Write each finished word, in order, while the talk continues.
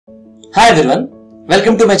Hi everyone,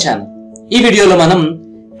 welcome to my channel. ఈ వీడియోలో మనం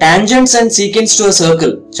tangents and secants to a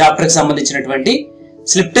circle chapter కి సంబంధించినటువంటి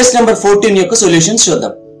స్లిప్ టెస్ట్ నెంబర్ 14 యొక్క సొల్యూషన్స్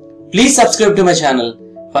చూద్దాం. Please subscribe to my channel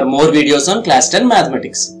for more videos on class 10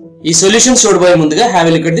 mathematics. ఈ solutions చూడబోయే ముందుగా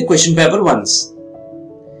have a look at the question paper once.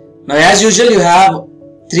 Now as usual you have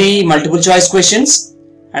 3 multiple choice questions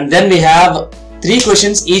and then we have 3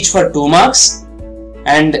 questions each for 2 marks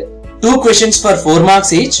and 2 questions for 4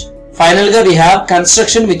 marks each. Finally we have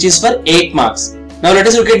construction which is for 8 marks. Now let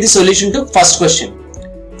us look at the solution to first question.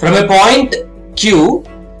 From a point Q,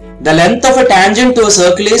 the length of a tangent to a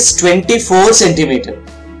circle is 24 cm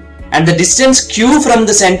and the distance Q from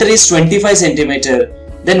the center is 25 cm.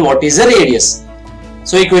 Then what is the radius?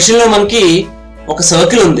 So ఈ question లో మనకి ఒక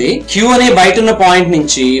circle ఉంది. Q అనే బయట ఉన్న point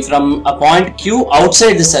నుంచి from a point Q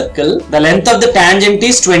outside the circle, the length of the tangent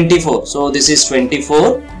is 24. So this is 24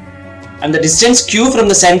 and the distance Q from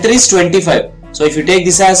the center is 25. So if you take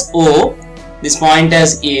this as O, this point as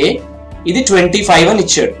A, ఇది 25 అని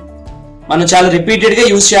ఇచ్చాడు. మనం చాలా repeated గా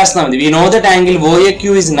use చేస్తున్నాం ఇది. We know that angle OAQ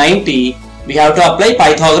is 90. We have to apply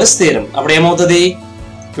Pythagoras theorem. అప్పుడు ఏమవుతుంది?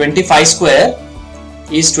 25 square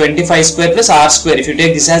is 25 square plus R square. If you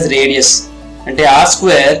take this as radius, అంటే R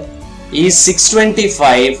square is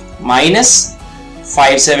 625 minus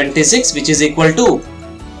 576 which is equal to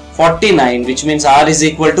 49, which means R is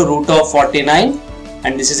equal to root of 49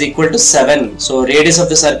 and this is equal to 7. So radius of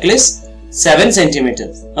the circle is 7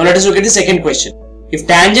 centimeters. Now let us look at the second question. If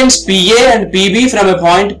tangents PA and PB from a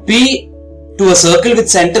point P to a circle with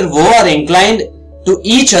center O are inclined to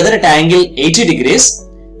each other at angle 80 degrees,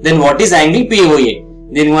 then what is angle POA?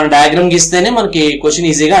 దీనికి మన diagram గీస్తేనే మనకి question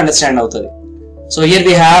ఈజీగా understand అవుతుంది. So here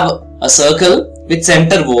we have a circle with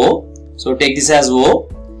center O. So take this as O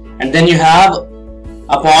and then you have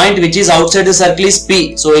a point which is outside the circle is P.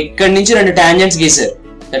 So ikkadi nunchi rendu tangents geesaru.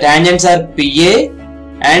 The tangents are PA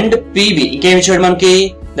and PB. ఇంకేం ఇచ్చాడు మనకి?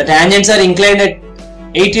 The tangents are inclined at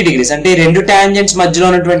 80 degrees. అంటే రెండు tangents మధ్యలో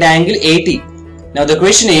ఉన్నటువంటి angle 80. Now the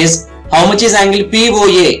question is how much is angle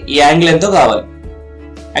POA? ఈ angle ఎంతో కావాలి.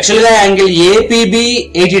 యాక్చువల్ గా యాంగిల్ APB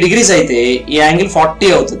 80 degrees అయితే ఈ యాంగిల్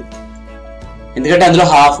 40 అవుతుంది. ఎందుకంటే అందులో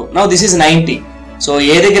half. Now this is 90. So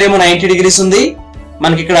ఏ దగ్గర ఏమో 90 degrees ఉంది,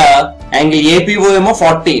 మనకి ఇక్కడ యాంగిల్ APO ఏమో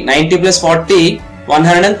 40. 90 plus 40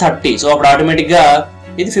 130. సో అప్పుడు ఆటోమేటిక్ గా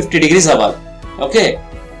ఇది 50 degrees అవ్వాలి. Okay,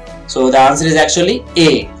 so the answer is actually A.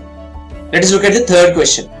 Let us look at the third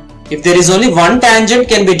question. If there is only one tangent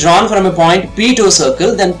can be drawn from a point P to a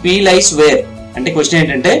circle, then P lies where? అంటే question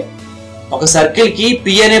ఏంటంటే ఒక circle కి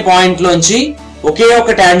P అనే point లోంచి ఒకే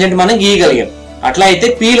ఒక tangent మనం గీయగలిగాం. అట్లా అయితే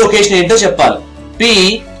P లొకేషన్ ఏంటో చెప్పాలి. P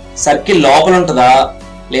సర్కిల్ లోపల ఉంటుందా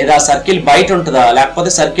లేదా సర్కిల్ బయట ఉంటుందా లేకపోతే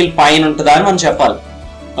సర్కిల్ పైన ఉంటుందా అని మనం చెప్పాలి.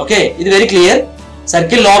 ఓకే, ఇది వెరీ క్లియర్.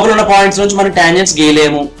 సర్కిల్ లోపల ఉన్న పాయింట్స్ నుంచి మనం టాంజెంట్స్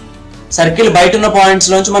గీయలేము. సర్కిల్ బయట ఉన్న పాయింట్స్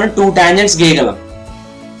నుంచి మనం 2 టాంజెంట్స్ గీయగలం.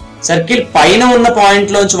 సర్కిల్ పైన ఉన్న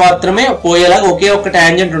పాయింట్ లోంచి మాత్రమే పోయేలాగా ఒకే ఒక్క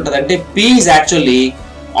టాంజెంట్ ఉంటుంది. అంటే P is actually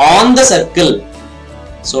on the circle.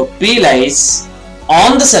 So P lies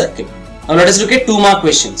on the circle. Now let us look at 2 more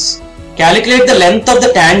questions. Calculate the length of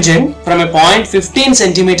the tangent from a point 15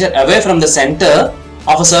 cm away from the center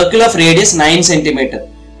of a circle of radius 9 cm.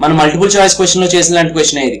 మనం multiple choice question లో చేసిన లాంటి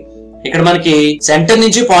question ఇది. ఇక్కడ మనకి centre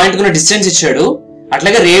నుంచి point కున్న distance ఇచ్చాడు,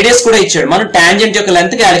 అట్లాగే రేడియస్ కూడా ఇచ్చాడు. మనం టాంజెంట్ యొక్క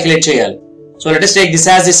లెంత్ క్యాలిక్యులేట్ చేయాలి. So let us take this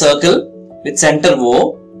as a circle with center O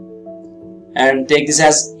and take this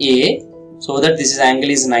as A so that this is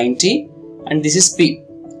angle is 90 and this is P.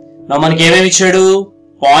 now మనకి ఏమేమి ఇచ్చాడు?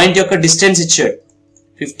 Point యొక్క distance ఇచ్చాడు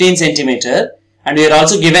 15 cm and we are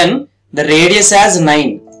also given the radius as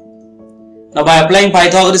 9. Now by applying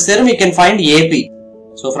Pythagoras theorem we can find AP.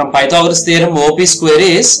 So from Pythagoras theorem OP square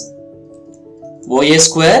is OA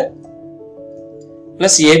square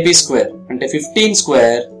plus AP square. అంటే 15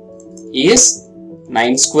 square is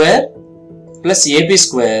 9 square plus AP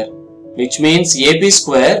square, which means AP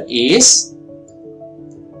square is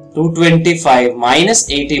 225 minus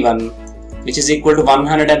 81 which is equal to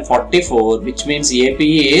 144, which means AP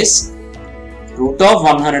is root of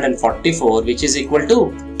 144 which is equal to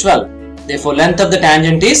 12. Therefore length of the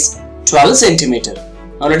tangent is 12 cm.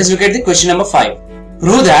 Now let us look at the question number 5.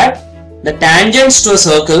 Prove that the tangents to a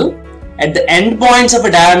circle at the end points of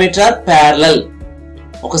a diameter are parallel.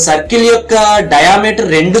 ఒక circle యొక్క diameter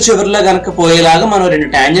రెండు చివర్లా గనక పోయేలాగా మనం రెండు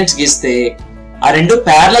tangents గీస్తే ఆ రెండు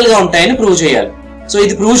parallel గా ఉంటాయని ప్రూవ్ చేయాలి. సో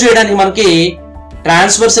ఇది ప్రూవ్ చేయడానికి మనకి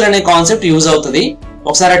ట్రాన్స్వర్సల్ అనే కాన్సెప్ట్ యూజ్ అవుతుంది.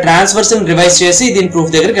 ఒకసారి ఆ ట్రాన్స్వర్సల్ రివైజ్ చేసి దీని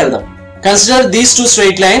ప్రూఫ్ దగ్గరికి వెళ్దాం. Consider these 2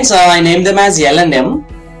 straight lines. I name them as L and M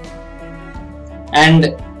and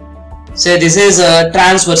say this is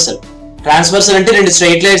transversal. Transversal అంటే రెండు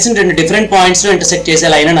స్ట్రెయిట్ లైన్స్ రెండు డిఫరెంట్ పాయింట్స్ లో ఇంటర్సెక్ట్ చేసే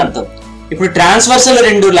లైన్ అని అర్థం. ఇప్పుడు ట్రాన్స్వర్సల్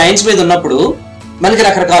రెండు లైన్స్ మీద ఉన్నప్పుడు మనకి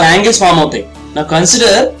రకరకాల యాంగిల్స్ ఫామ్ అవుతాయి. Now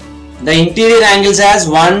consider the interior angles as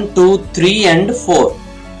 1, 2, 3 and 4.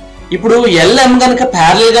 ఇప్పుడు LM గనక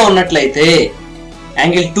ప్యారలల్ గా ఉన్నట్లయితే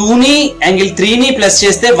యాంగిల్ 2 ని యాంగిల్ 3 ని ప్లస్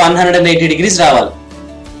చేస్తే 180 డిగ్రీస్ రావాలి.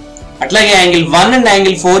 అట్లాగే యాంగిల్ 1 అండ్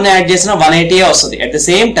యాంగిల్ 4 ని యాడ్ చేసినా 180 వస్తుంది. At the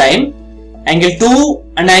same time angle 2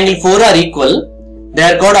 and angle 4 are equal. They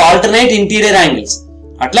are called alternate interior angles.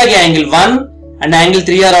 అట్లాగే angle 1 and angle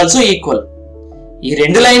 3 are also equal. ఈ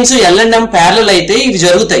రెండు lines L and M parallel అయితే ఇవి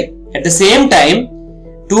జరుగుతాయి. అట్ ద సేమ్ టైం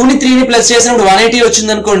 2 ని 3 ని ప్లస్ చేసినప్పుడు 180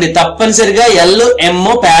 వచ్చింది అనుకోండి, తప్పనిసరిగా L M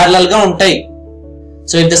ప్యారలల్ గా ఉంటాయి.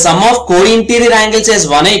 So if the sum of కో-ఇంటీరియర్ angles is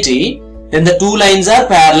 180, then the two lines are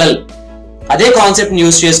parallel. అదే కాన్సెప్ట్ ని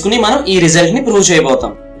యూస్ చేసుకుని మనం ఈ రిజల్ట్ ని prove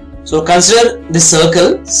చేయబోతాం. So consider this circle.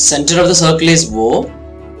 Centre of the circle is O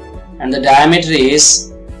and the diameter is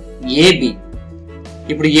AB.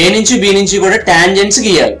 ఇప్పుడు A నుంచి B నుంచి కూడా టాంజెంట్స్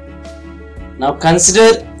గీయాలి. Now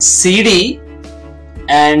consider CD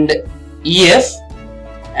and EF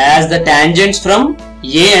as the tangents from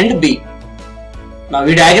A and B. Now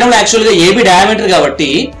ఈ diagram లో actual గా AB diameter కాబట్టి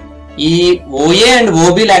ఈ OA and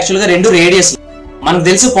OB యాక్చువల్ గా రెండు రేడియస్. మనకు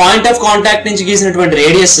తెలుసు పాయింట్ ఆఫ్ కాంటాక్ట్ నుంచి గీసినటువంటి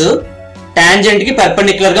రేడియస్ టాంజెంట్ కి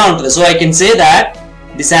పర్పెండిక్యులర్ గా ఉంటుంది. So I can say that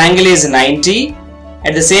this angle is 90.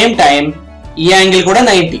 At the same time ఈ యాంగిల్ కూడా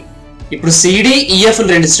 90. ఇప్పుడు CD EF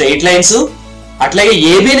రెండు స్ట్రైట్ లైన్స్. అట్లాగే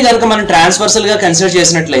AB ని కనుక మనం ట్రాన్స్వర్సల్ గా కన్సిడర్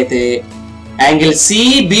చేసినట్లయితే యాంగిల్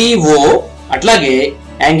CBO అట్లాగే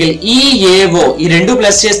యాంగిల్ EAO ఈ రెండు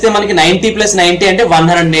ప్లస్ చేస్తే మనకి 90 ప్లస్ 90 అంటే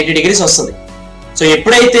 180 డిగ్రీస్ వస్తుంది. సో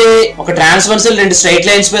ఎప్పుడైతే ఒక ట్రాన్స్వర్సల్ రెండు స్ట్రైట్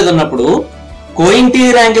లైన్స్ మీద ఉన్నప్పుడు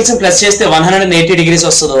కో-ఇంటీరియర్ యాంగిల్స్ ప్లస్ చేస్తే 180 డిగ్రీస్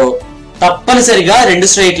వస్తుందో తప్పనిసరిగా రెండు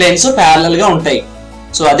స్ట్రైట్ లైన్స్ ప్యారలల్ గా ఉంటాయి.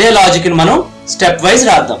 సో అదే లాజిక్ ని మనం స్టెప్ వైజ్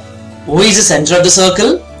రాద్దాం. O is the center of the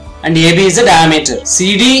circle and AB is the diameter.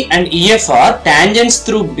 CD and EF are tangents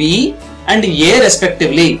through B and A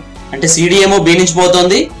respectively. అంటే CD ఏమో B నుంచి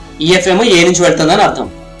పోతుంది, EF ఏమో A నుంచి వెళ్తుంది అని అర్థం.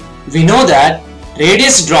 We know that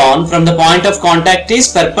radius drawn from the point of contact is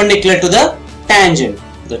perpendicular to the tangent.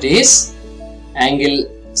 That is angle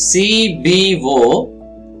CBO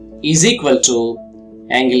is equal to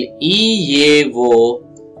angle EAO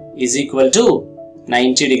is equal to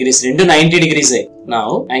 90 degrees. రెండు 90 degrees. Now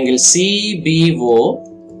angle CBO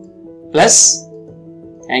plus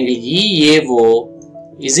angle EAO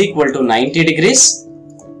is equal to 90 degrees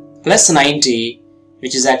plus 90,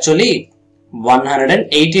 which is actually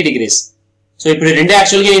 180 degrees. So ఇప్పుడు రెండు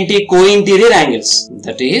actual గా ఏంటి? కో-ఇంటీరియర్ angles.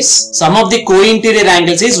 That is some of the కో-ఇంటీరియర్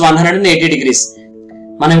angles is 180 degrees.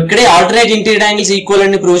 మనం ఇక్కడే alternate interior angles equal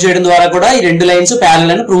అని prove చేయడం ద్వారా కూడా ఈ రెండు లైన్స్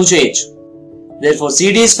ప్యారలల్ అని ప్రూవ్ చేయొచ్చు. Therefore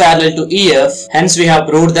CD is parallel to EF. Hence we have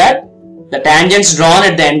proved that the tangents drawn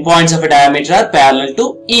at the endpoints of a diameter are parallel to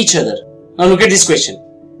each other. Now look at this question.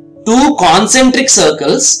 Two concentric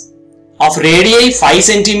circles of radii 5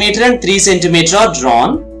 cm and 3 cm are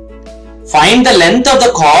drawn. Find the length of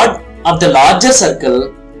the chord of the larger circle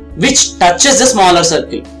which touches the smaller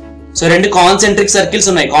circle. So రెండు concentric circles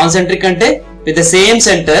ఉన్నాయి. Concentric అంటే with the same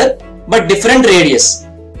center but different radius.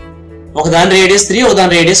 ఒక దాని radius 3, ఒక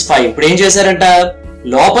దాని radius 5. ఇప్పుడు ఏం చేశారంట?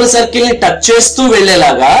 లోపల సర్కిల్ ని టచ్ చేస్తూ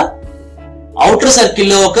వెళ్లేలాగా అవుటర్ సర్కిల్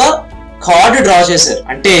లో ఒక కార్డ్ డ్రా చేశారు.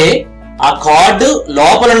 అంటే ఆ కార్డ్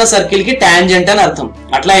లోపల ఉన్న సర్కిల్ కి టాంజెంట్ అని అర్థం.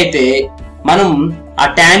 అట్లా అయితే మనం ఆ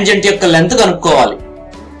టాంజెంట్ యొక్క లెంత్ కనుక్కోవాలి.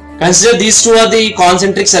 Consider these two are the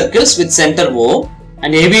concentric circles with centre O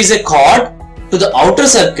and AB is a chord to the outer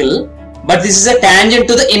circle but this is a tangent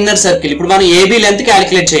to the inner circle. ఇప్పుడు మనం AB లెంత్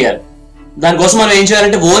క్యాలిక్యులేట్ చేయాలి. దానికోసం మనం ఏం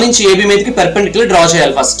చేయాలంటే O నుంచి AB మీదకి perpendicular draw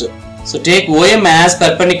చేయాలి first. So take OM as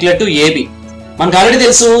perpendicular to AB. మనకు ఆల్రెడీ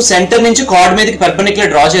తెలుసు సెంటర్ నుంచి కార్డ్ మీదకి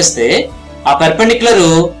పర్పెండిక్యులర్ డ్రా చేస్తే ఆ పర్పెండిక్యులర్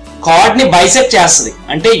కార్డ్ ని బైసెక్ట్ చేస్తుంది.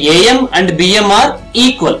 అంటే AM and BM are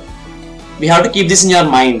equal. We have to keep this in your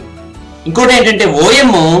mind. ఇంకోటి ఏంటంటే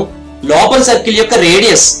OM లోపల సర్కిల్ యొక్క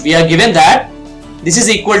radius we are given that this is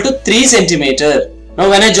equal to 3 cm. Now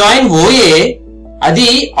when I join OA అది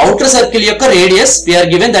outer circle యొక్క radius we are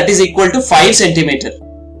given that is equal to 5 cm.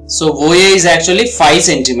 So OA is actually 5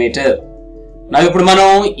 cm. Now ఇప్పుడు మనం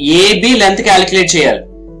AB length calculate చేయాలి.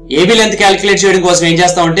 AB length calculate చేయడం కోసం ఏం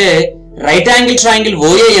చేస్తామంటే right angle triangle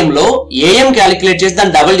OAM లో AM క్యాలిక్యులేట్ చేసి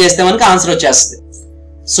దాన్ని డబుల్ చేస్తే మనకి ఆన్సర్ వచ్చేస్తుంది.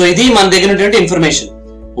 సో ఇది మన దగ్గర ఉన్నటువంటి information.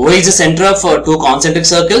 O is the center of two concentric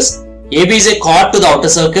circles. AB is a chord to the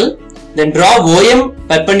outer circle. Then draw OM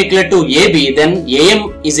perpendicular to AB. Then AM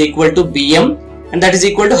is equal to BM. And that is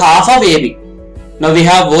equal to half of AB. Now we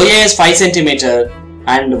have OA as 5 cm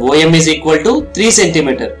and OM is equal to 3 cm.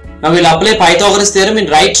 Now we will apply Pythagoras theorem in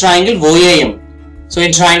right triangle OAM. So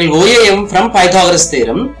in triangle OAM from Pythagoras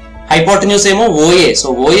theorem, hypotenuse emo OA. So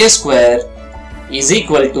OA square is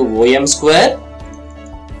equal to OM square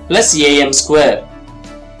plus AM square.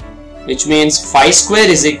 which means 5 square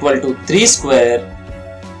is equal to 3 square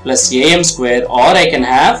plus am square, or I can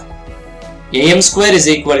have am square is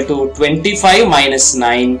equal to 25 minus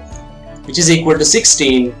 9, which is equal to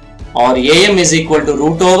 16, or am is equal to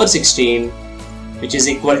root over 16, which is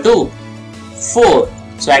equal to 4.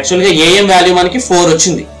 So actually am value మనకి 4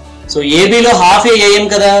 వచ్చింది. So AB లో half am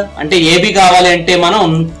కదా, అంటే AB కావాలి అంటే మనం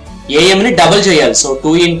am ని double చేయాలి. So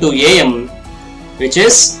 2 into am, which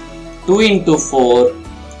is 2 into 4,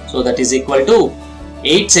 so that is equal to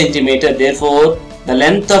 8 centimeter. Therefore the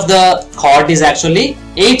length of the chord is actually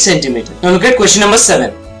 8 centimeter. Now look at question number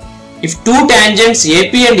 7. If two tangents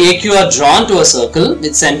AP and AQ are drawn to a circle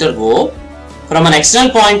with center O from an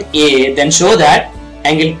external point A, then show that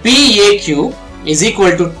angle PAQ is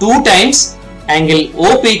equal to 2 times angle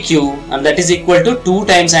OPQ, and that is equal to 2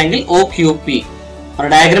 times angle OQP. మన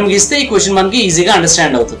diagram గీస్తే ఈ question మనకి ఈజీగా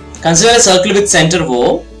understand అవుతుంది. Consider a circle with center O.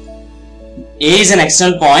 A is an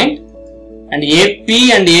external point and AP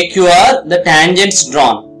and AQ are the tangents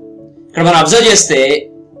drawn. ఇక్కడ మనం observe చేస్తే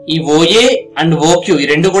ఈ OA అండ్ OQ ఈ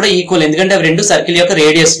రెండు కూడా ఈక్వల్, ఎందుకంటే అవి రెండు సర్కిల్ యొక్క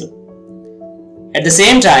రేడియస్లు. At the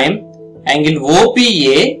same time angle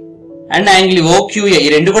OPA and angle OQA ఈ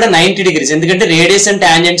రెండు కూడా 90 degrees, ఎందుకంటే radius and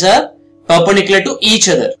tangents are perpendicular to each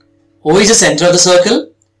other. O is the center of the circle,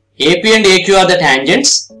 AP and AQ are the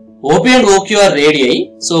tangents, OP and OQ are radii,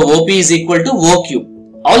 so OP is equal to OQ.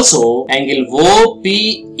 Also angle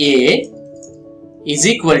OPA is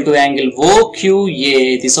equal to angle OQA,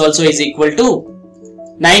 this also is equal to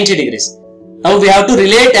 90 degrees. Now we have to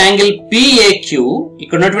relate angle PAQ.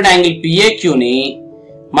 ఇక్కడ ఉన్నటువంటి angle PAQ ని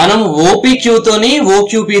మనం OPQ తోని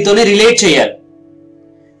OQP తోని relate చేయాలి.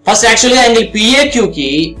 First actual గా angle PAQ కి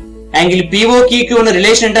angle POQ కి ఉన్న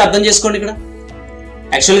రిలేషన్ అంటే అర్థం చేసుకోండి. ఇక్కడ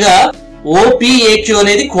యాక్చువల్ గా OPAQ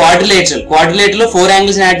అనేది క్వాడ్రిలేటరల్. క్వాడ్రిలేటరల్ లో 4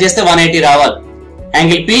 యాంగిల్స్ యాడ్ చేస్తే 180 రావాలి.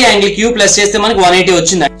 Angle P angle Q plus చేస్తే మనకి 180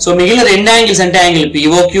 వచ్చింది. సో మిగిలిన రెండు యాంగిల్స్ అంటే యాంగిల్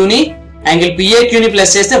POQ ని యాంగిల్ PAQ ని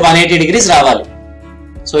ప్లస్ చేస్తే 180 degrees రావాలి.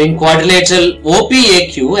 So in quadrilateral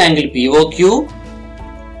OPAQ, angle POQ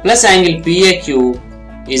plus angle PAQ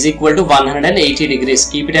is equal to 180 degrees.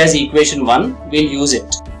 Keep it as equation 1. We'll use it.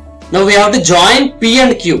 Now we have to join P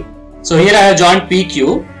and Q. So here I have joined PQ.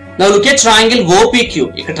 Now look at triangle OPQ.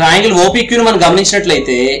 ఇక్కడ triangle OPQ ను మనం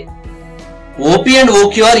గమనించినట్లయితే OP and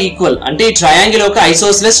OQ are equal. అంటే ఈ triangle ఒక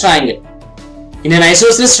isosceles triangle. In an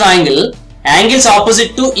isosceles triangle, angles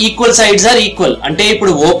opposite to equal sides are equal. అంటే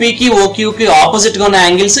ఇప్పుడు OP కి OQ కి ఆపోజిట్ గా ఉన్న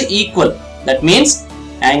angles equal. That means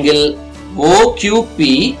angle OQP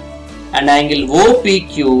and angle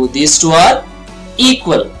OPQ, these two are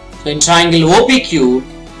equal. So in triangle OPQ,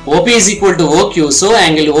 OP is equal to OQ, so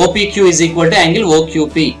angle OPQ is equal to angle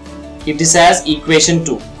OQP. Keep this as equation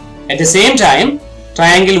 2. At the same time,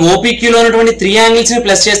 triangle OPQ లో ఉన్నటువంటి 3 angles ని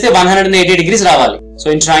plus చేస్తే 180 degrees రావాలి. So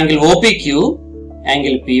in triangle OPQ,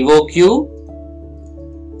 angle POQ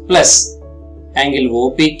plus angle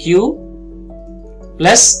OPQ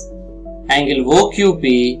plus angle OQP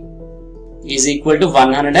is equal to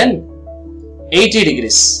 180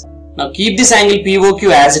 degrees. Now keep this angle POQ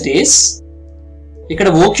as it is. ఇక్కడ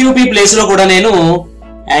OQP place లో కూడా నేను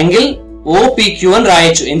angle OPQ అని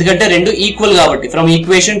రాయొచ్చు, ఎందుకంటే రెండు ఈక్వల్ కాబట్టి. ఫ్రమ్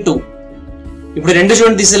ఈక్వేషన్ 2 ఇప్పుడు రెండు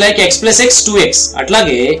చూడండి, this is like x plus x 2x.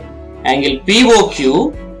 అట్లాగే angle POQ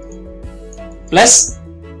plus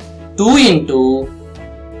 2 into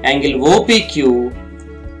angle OPQ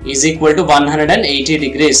is equal to 180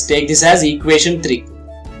 degrees. Take this as equation 3.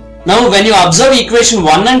 Now when you observe equation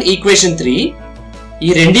 1 and equation 3, ఈ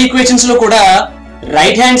రెండు equations లో కూడా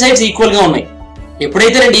right hand sides equal గా ఉన్నాయి.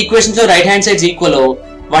 ఎప్పుడైతే రెండు equations లో రైట్ హ్యాండ్ సైడ్స్ ఈక్వల్,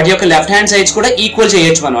 వాటి యొక్క లెఫ్ట్ హ్యాండ్ సైడ్స్ కూడా ఈక్వల్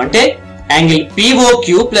చేయొచ్చు మనం. అంటే angle POQ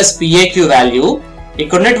plus PAQ value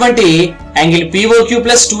ఇక్కడ ఉన్నటువంటి angle POQ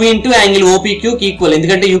plus 2 into angle OPQ కి ఈక్వల్,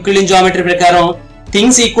 ఎందుకంటే యూక్లిడియన్ జియోమెట్రీ ప్రకారం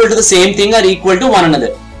things equal to the same thing or equal to one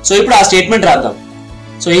another. So ఇప్పుడు ఆ స్టేట్మెంట్ రాద్దాం.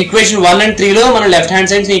 సో ఈక్వేషన్ 1 and 3 లో మనం లెఫ్ట్ హ్యాండ్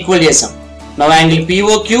సైడ్స్ ని ఈక్వల్ చేసాం. Now angle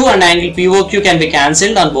POQ and angle POQ can be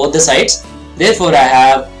cancelled on both the sides. Therefore I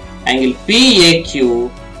have angle PAQ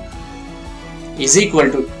is equal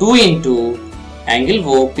to 2 into angle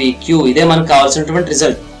OPQ. ఇదే మనకు కావాల్సినటువంటి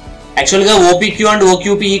result. Actual గా OPQ and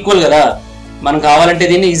OQP equal కదా, మనం కావాలంటే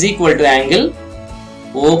దీన్ని is equal to angle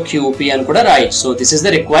OQP అని కూడా రాయొచ్చు. So this is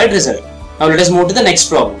the required result. Now let us move to the next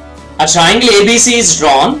problem. A triangle ABC is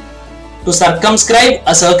drawn to circumscribe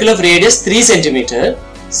a circle of radius 3 cm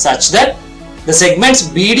such that the segments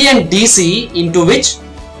BD and DC, into which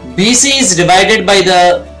BC is divided by the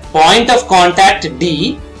point of contact D,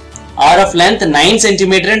 are of length 9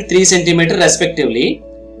 cm and 3 cm respectively.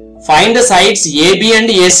 Find the sides AB and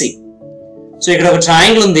AC. So ఇక్కడ ఒక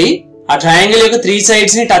triangle ఉంది, ఆ triangle యొక్క 3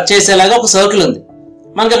 sides ని touch చేసేలాగా ఒక circle ఉంది.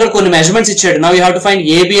 మనకి అక్కడ కొన్ని మెజర్మెంట్స్ ఇచ్చాడు. Now you have to find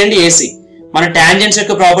AB and AC. మన టాంజెంట్స్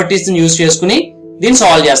యొక్క ప్రాపర్టీస్ ని యూజ్ చేసుకుని దీన్ని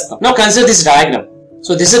సాల్వ్ చేస్తాం. Now consider this diagram.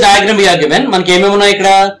 So this diagram we are given. మనకి ఏమేమి ఉన్నాయి ఇక్కడ?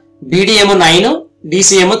 BD ఏమో 9, DC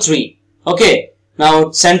ఏమో 3. Okay, now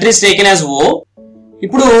centre is taken as O.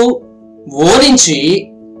 ఇప్పుడు O నుంచి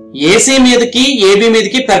AC మీదకి AB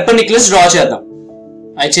మీదకి perpendiculars డ్రా చేద్దాం.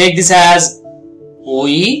 I take this as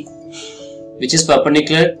OE which is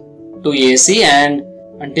perpendicular to AC and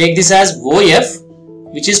take this as OF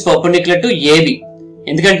which is perpendicular to AB.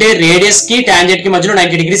 ఎందుకంటే radius కి tangent కి మధ్యలో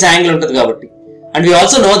 90 degrees angle ఉంటుంది కాబట్టి. And we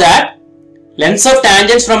also know that lengths of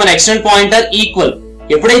tangents from an external point are equal.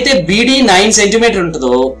 ఎప్పుడైతే BD 9 cm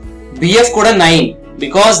ఉంటుందో BF కూడా 9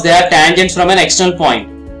 because they are tangents from an external point.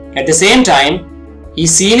 At the same time, ఈ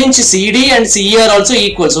C నుంచి CD and CE are also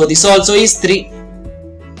equal. So this also is 3.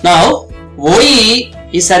 Now OE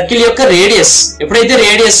ఈ circle యొక్క radius. ఎప్పుడైతే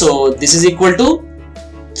radius this is equal to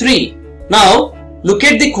 3. Now look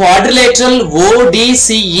at the quadrilateral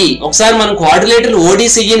ODCE. ఒకసారి మనం quadrilateral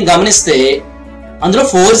ODCE ని గమనిస్తే అందులో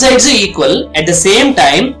 4 sides equal. At the same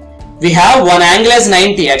time we have one angle as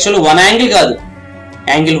 90. Actually one angle కాదు,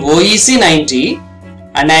 angle OEC 90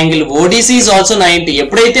 and angle ODC is also 90.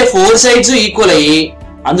 ఎప్పుడైతే 4 sides equal అయ్యి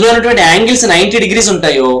అందులో ఉన్నటువంటి యాంగిల్స్ 90 degrees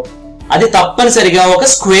ఉంటాయో అది తప్పనిసరిగా ఒక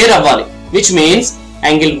స్క్వేర్ అవ్వాలి. Which means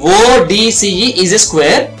angle ODCE is a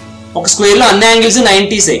square. ఒక స్క్వేర్ లో అన్ని angles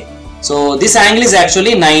 90s. So this angle is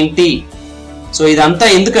actually 90. So ఇదంతా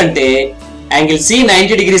ఎందుకంటే యాంగిల్ C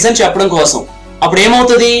 90 degrees అని చెప్పడం కోసం. అప్పుడు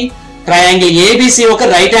ఏమవుతుంది? ట్రయాంగిల్ ABC ఒక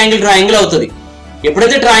రైట్ యాంగిల్ ట్రయాంగిల్ అవుతుంది.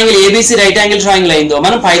 ఎప్పుడైతే triangle ABC right angle triangle అయిందో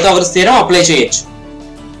మనం పైథాగరస్ థియరం అప్లై చేయొచ్చు.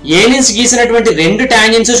 A నుంచి గీసినటువంటి రెండు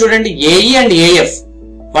టాంజెంట్స్ చూడండి, AE అండ్ AF.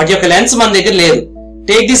 వాటి యొక్క లెన్స్ మన దగ్గర లేదు.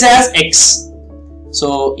 Take this as X. So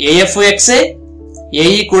AF XA,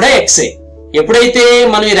 AE కూడా XA. ఎప్పుడైతే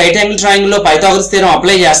మనం ఈ రైట్ యాంగిల్ ట్రయాంగిల్ లో పైథాగరస్ థియరం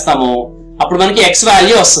అప్లై చేస్తామో అప్పుడు మనకి X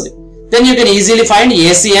వాల్యూ వస్తుంది. Then you can easily find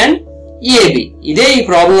AC and AB. ఇదే ఈ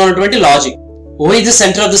ప్రాబ్లం లో ఉన్నటువంటి logic. O is the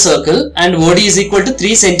center of the circle and OD is equal to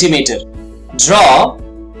 3 cm. Draw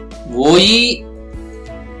OE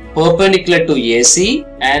perpendicular to AC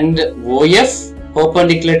and OF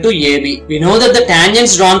perpendicular to AB. We know that the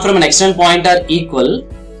tangents drawn from an external point are equal.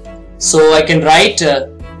 So I can write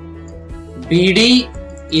BD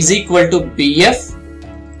is equal to BF.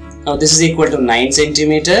 Now this is equal to 9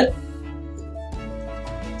 cm.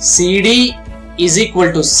 CD is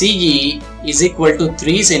equal to CE is equal to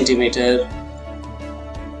 3 cm.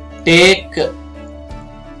 Take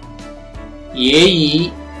AE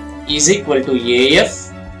is equal to AF.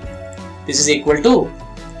 This is equal to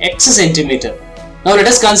X centimeter. Now let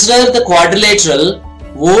us consider the quadrilateral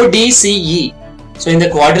ODCE. So in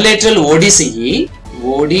the quadrilateral ODCE,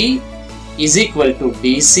 OD is equal to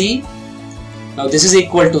DC. Now this is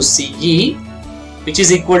equal to CE, which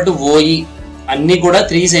is equal to OE. Anni kuda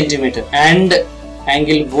 3 cm. And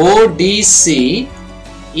angle ODC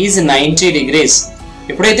is 90 degrees.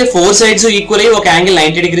 ఎప్పుడైతే 4 sides equal అయ్యి ఒక angle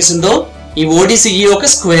 90 degrees ఉందో ఈ ODCE ఒక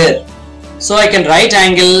square. So I can write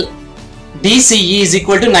angle DCE is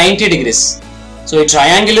equal to 90 degrees. So ఈ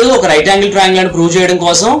triangle ఒక right angle triangle అని prove చేయడం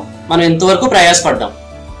కోసం మనం ఎంతవరకు ప్రయాసపడ్డాం.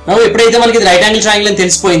 నౌ ఎప్పుడైతే మనకి రైట్ యాంగిల్ ట్రయాంగిల్ అని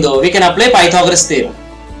తెలిసిపోయిందో we can apply Pythagoras theorem.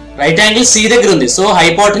 Right angle C దగ్గర ఉంది, so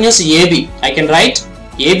hypotenuse AB. I can write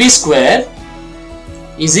AB square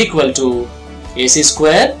is equal to AC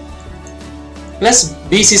square plus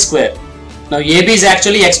BC square. Now AB is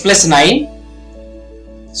actually X plus 9.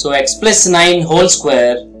 So X plus 9 whole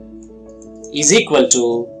square is equal to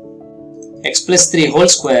X plus 3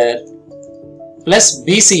 whole square plus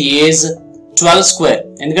BC is 12 square.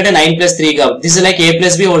 ఎందుకంటే 9 plus 3 గా this is like A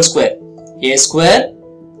plus B whole square. A square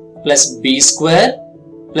plus B square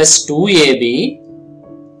plus 2AB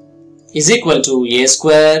is equal to A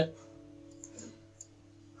square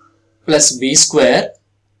plus B square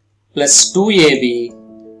plus 2AB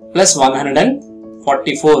plus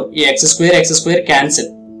 144. ఈ x square cancel.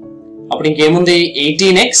 అప్పుడు ఇంకేముంది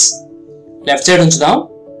 18x left side ఉంచుదాం,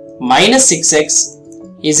 minus 6x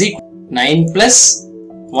is equal 9 plus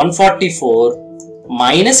 144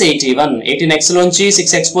 minus 81. 18x లోంచి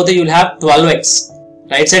 6x పోతే you will have 12x.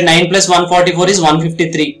 Right side 9 plus 144 is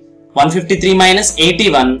 153. 153 minus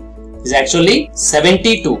 81 is actually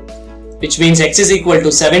 72, which means x is equal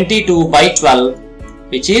to 72 by 12,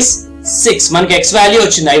 which is 6. మనకి x value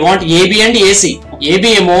వచ్చింది. I want AB and AC. AB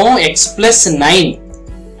ఏమో x plus 9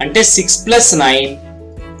 అంటే 6 plus 9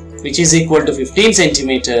 which is equal to 15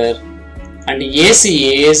 centimeter, and AC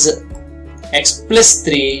is x plus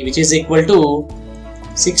 3 which is equal to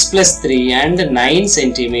 6 plus 3 and 9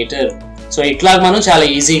 centimeter. So ఇట్లా మనం చాలా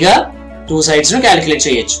ఈజీగా two sides ను calculate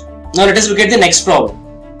చేయొచ్చు. Now let us look at the next problem.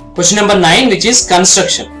 Question number 9, which is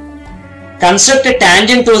construction. Construct a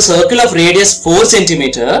tangent to a circle of radius 4 cm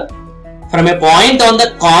from a point on the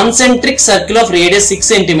concentric circle of radius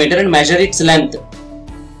 6 cm and measure its length.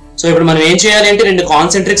 So ఇప్పుడు మనం ఏం చేయాలి అంటే రెండు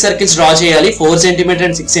concentric circles draw చేయాలి 4 cm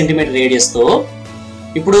and 6 cm radius తో.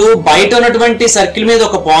 ఇప్పుడు బయట ఉన్నటువంటి సర్కిల్ మీద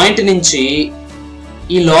ఒక పాయింట్ నుంచి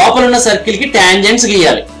ఈ లోపల ఉన్న సర్కిల్ కి టాంజెంట్స్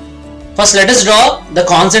గీయాలి. First let us draw the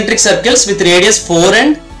concentric circles with radius 4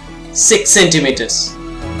 and 6 cm.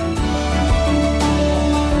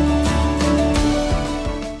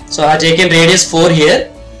 So I have taken radius 4 here.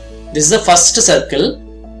 This is the first circle.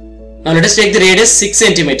 Now let us take the radius 6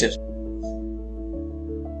 cm.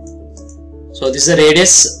 So this is the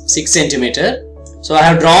radius 6 cm. So I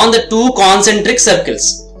have drawn the two concentric circles.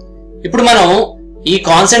 ఇప్పుడు మనం ఈ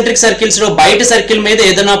concentric circles లో బయట circle మీద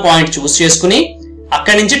ఏదైనా point చూస్ చేసుకుని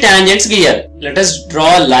అక్కడి నుంచి టాంజెంట్స్ గీయాలి. Let us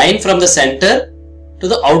draw a line from the center to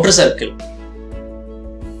the outer circle.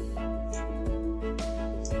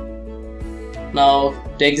 Now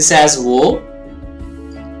take this as O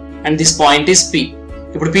and this point is P.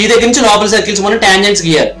 ఇప్పుడు P దగ్గర నుంచి లోపల సర్కిల్స్ మనం టాంజెంట్స్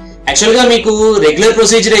గీయాలి. యాక్చువల్ గా మీకు రెగ్యులర్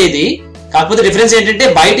ప్రొసీజర్ ఇది, కాకపోతే డిఫరెన్స్ ఏంటంటే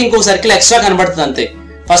బయట ఇంకో సర్కిల్ ఎక్స్ట్రా కనబడుతుంది అంతే.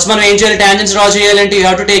 ఫస్ట్ మనం ఏం చేయాలి, టాంజెంట్స్ డ్రా చేయాలంటే you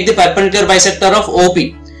have to take the perpendicular bisector of OP.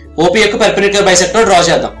 OP యొక్క పర్పెండిక్యులర్ బైసెక్టర్ డ్రా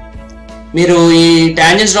చేద్దాం. మీరు ఈ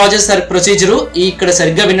టాంజెంట్స్ డ్రా చేసే ప్రొసీజర్ ఇక్కడ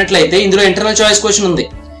సరిగ్గా విన్నట్లయితే ఇందులో ఇంటర్నల్ చాయిస్ క్వశ్చన్ ఉంది.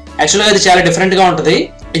 యాక్చువల్ గా ఇది చాలా డిఫరెంట్ గా ఉంటుంది.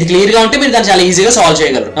 ఇది క్లియర్ గా ఉంటే మీరు దాన్ని చాలా ఈజీగా సాల్వ్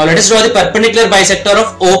చేయగలరు. Now let us draw the perpendicular bisector of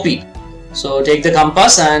OP. So take the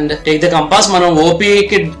compass and take the compass. మనం OP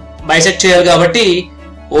కి బైసెక్ట్ చేయాలి కాబట్టి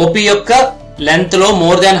OP యొక్క లెంత్ లో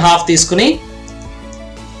మోర్ దాన్ హాఫ్ తీసుకుని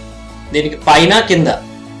దీనికి పైన కింద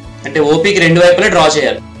అంటే OP కి రెండు వైపులా డ్రా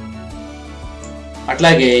చేయాలి.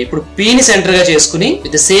 అట్లాగే ఇప్పుడు P ని సెంటర్ గా చేసుకుని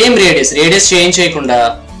with the same radius change చేయకుండా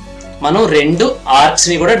మనం రెండు ఆర్క్స్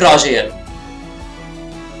ని కూడా డ్రా చేయాలి.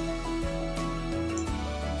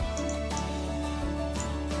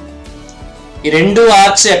 ఈ రెండు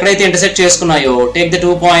ఆర్క్స్ ఎక్కడైతే intersect చేసుకున్నాయో take the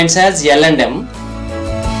 2 points as L and M.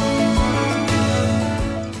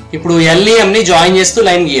 ఇప్పుడు L ని M ని జాయిన్ చేస్తూ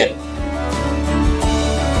లైన్ గీయాలి.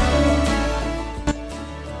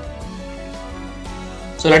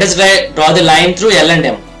 So let us draw the line through L and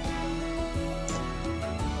M.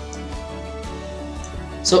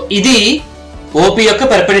 So ఇది OP యొక్క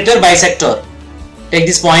perpendicular bisector. Take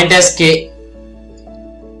this point as K.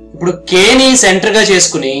 ఇప్పుడు K ని centre గా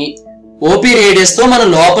చేసుకుని OP రేడియస్ తో మనం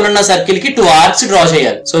లోపల ఉన్న సర్కిల్ కి 2 ఆర్క్స్ డ్రా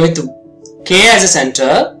చేయాలి. So with K as a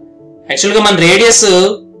centre, actual గా మన రేడియస్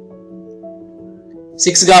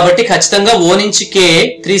 6 కాబట్టి ఖచ్చితంగా O నుంచి K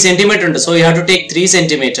 3 cm ఉంటుంది. So you have to take 3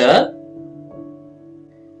 cm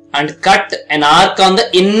and cut an arc on the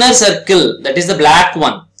inner circle, that is the black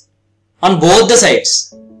one, on both the sides.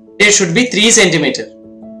 It should be 3 cm.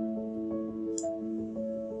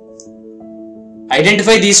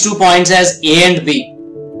 Identify these 2 points as A and B.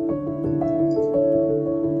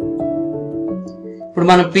 ఇప్పుడు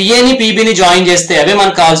మనం PA ని PB ని join చేస్తే అవే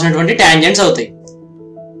మనకు కావాల్సినటువంటి tangents అవుతాయి.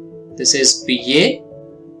 This is PA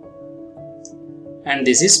and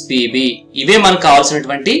this is PB. ఇవే మనకు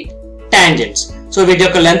కావాల్సినటువంటి టాంజెంట్స్. సో వీటి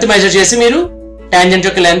యొక్క లెంత్ మెజర్ చేసి మీరు టాంజెంట్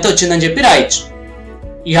యొక్క లెంత్ వచ్చిందని చెప్పి రాయొచ్చు.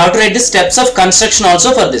 You have to right the steps of construction also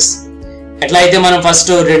for this. ఎట్లా అయితే మనం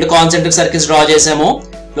ఫస్ట్ రెండు కాన్సెంట్రిక్ సర్కిల్స్ డ్రా చేసామో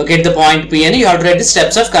లొకేట్ ద పాయింట్ P అని, you have to right the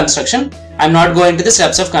steps of construction. I'm not going to the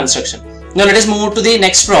steps of construction. Now let us move to the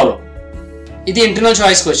next problem. ఇది internal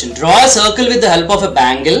choice question. Draw a circle with the help of a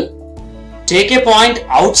bangle. Take a point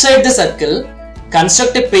outside the circle.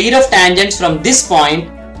 Construct a pair of tangents from this point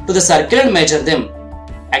to the circle and measure them.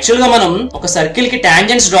 Actual గా మనం ఒక circle కి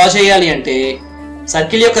tangents draw చేయాలి అంటే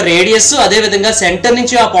circle యొక్క radius అదే విధంగా centre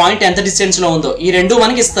నుంచి ఆ పాయింట్ ఎంత డిస్టెన్స్ లో ఉందో ఈ రెండు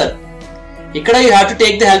మనకి ఇస్తారు. ఇక్కడ you have to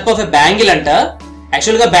take the help of a bangle అంట.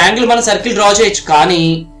 యాక్చువల్ గా బ్యాంగిల్ మన సర్కిల్ డ్రా చేయొచ్చు, కానీ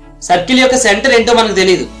సర్కిల్ యొక్క సెంటర్ ఏంటో మనకు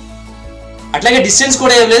తెలియదు. అట్లాగే డిస్టెన్స్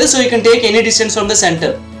కూడా ఏం లేదు. So you can take any distance from the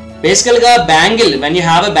centre. బేసికల్ గా bangle, when you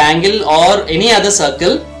have a bangle or any other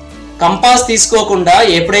circle, compass తీసుకోకుండా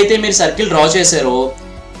ఎప్పుడైతే మీరు సర్కిల్ డ్రా చేశారో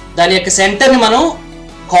దాని యొక్క సెంటర్ ని మనం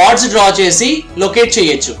కార్డ్స్ డ్రా చేసి లొకేట్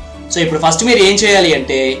చేయొచ్చు. సో ఇప్పుడు ఫస్ట్ మీరు ఏం చేయాలి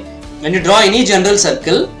అంటే when you draw any general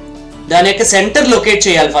circle దాని యొక్క సెంటర్ లొకేట్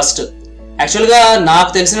చేయాలి ఫస్ట్. యాక్చువల్ గా నాకు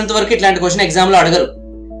తెలిసినంత వరకు ఇట్లాంటి క్వశ్చన్ ఎగ్జామ్ లో అడగరు,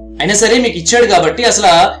 అయినా సరే మీకు ఇచ్చాడు కాబట్టి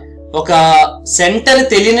అసలు ఒక సెంటర్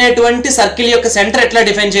తెలియనటువంటి సర్కిల్ యొక్క సెంటర్ ఎట్లా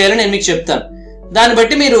డిఫైన్ చేయాలో నేను మీకు చెప్తాను. దాన్ని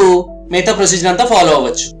బట్టి మీరు మిగతా ప్రొసీజర్ అంతా ఫాలో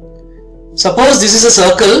అవ్వచ్చు. Suppose this is a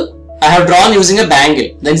circle I have drawn using a bangle.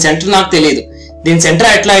 దీని సెంటర్ నాకు తెలియదు. దీని సెంటర్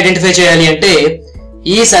ఎట్లా ఐడెంటిఫై చేయాలి అంటే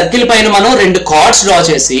ఈ సర్కిల్ పైన మనం రెండు కార్డ్స్ డ్రా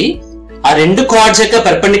చేసి ఆ రెండు కార్డ్స్ యొక్క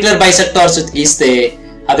పర్పెండిక్యులర్ బైసెక్టార్స్ గీస్తే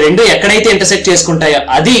అవి రెండు ఎక్కడైతే ఇంటర్సెక్ట్ చేసుకుంటాయో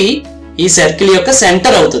అది ఈ సర్కిల్ యొక్క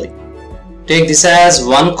సెంటర్ అవుతుంది. Take this as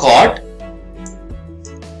one card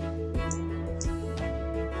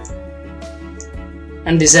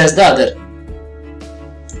and this as the other.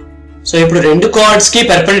 So ఇప్పుడు రెండు కార్డ్స్ కి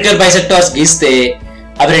పెర్పెండిక్యులర్ బైసెక్టార్స్ గీస్తే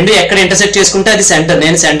అవి రెండు ఎక్కడ ఇంటర్సెక్ట్ చేసుకుంటే అది సెంటర్.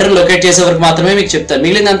 నేను సెంటర్ లొకేట్ చేసే వరకు మాత్రమే మీకు చెప్తాను.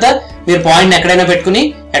 మిగిలినంతా మీరు పాయింట్ ఎక్కడైనా పెట్టుకుని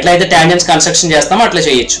ఎట్లయితే టాంజెంట్స్ కన్స్ట్రక్షన్ చేస్తామో అట్లా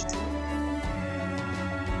చేయొచ్చు.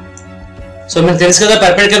 సో మీకు తెలుసు కదా,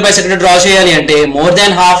 పెర్పెండిక్యులర్ బైసెక్టర్ డ్రా చేయాలి అంటే మోర్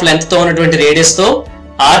దాన్ హాఫ్ లెంత్ తో ఉన్నటువంటి రేడియస్ తో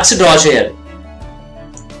ఆర్క్స్ డ్రా చేయాలి.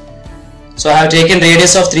 So I have taken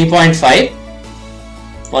radius of 3.5,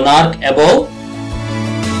 one arc above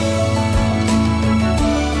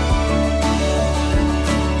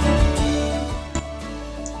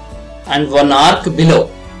and one arc below.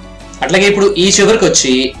 అట్లాగే ఇప్పుడు ఈ చివరికి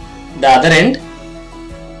వచ్చి the other end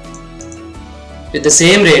with the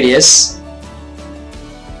same radius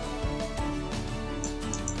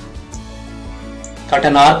cut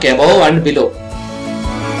an arc above and below.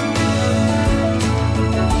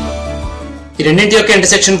 ఈ రెండింటి యొక్క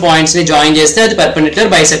ఇంటర్సెక్షన్ పాయింట్స్ ని జాయిన్ చేస్తే అది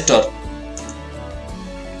పెర్పెండిక్యులర్ బైసెక్టార్.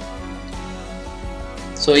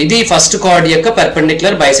 సో ఇది ఫస్ట్ కార్డ్ యొక్క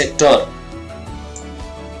perpendicular bisector.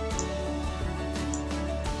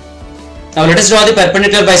 Now let us draw the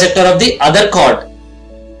perpendicular bisector of the other chord.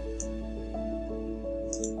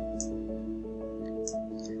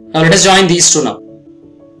 Now let us join these two now.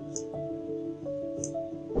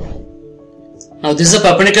 Now this is the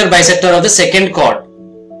perpendicular bisector of the second chord.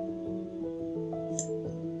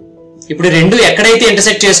 ఇప్పుడు రెండు ఎక్కడైతే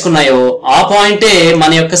intersect చేసుకున్నాయో ఆ పాయింటే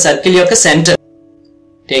మన యొక్క circle యొక్క centre.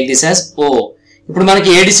 Take this as O. ఇప్పుడు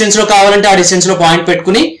మనకి ఏ డిస్టెన్స్ లో కావాలంటే ఆ డిస్టెన్స్ లో పాయింట్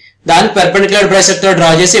పెట్టుకుని దానికి పెర్పెండిక్యులర్ బైసెక్టర్ డ్రా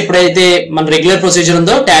చేసి ఎప్పుడైతే మన రెగ్యులర్ ప్రొసీజర్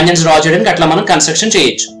ఉందో టాంజెంట్స్ డ్రా చేయడానికి అట్లా మనం కన్స్ట్రక్షన్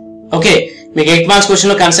చేయొచ్చు. ఓకే, మీకు 8 మార్క్స్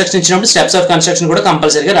క్వశ్చన్ లో కన్స్ట్రక్షన్ ఇచ్చినప్పుడు స్టెప్స్ ఆఫ్ కన్స్ట్రక్షన్ కూడా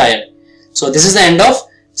కంపల్సరీగా రాయాలి. So this is the end of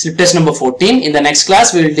slip test number 14. In the next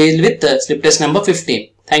class we will deal with slip test number 15.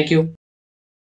 Thank you.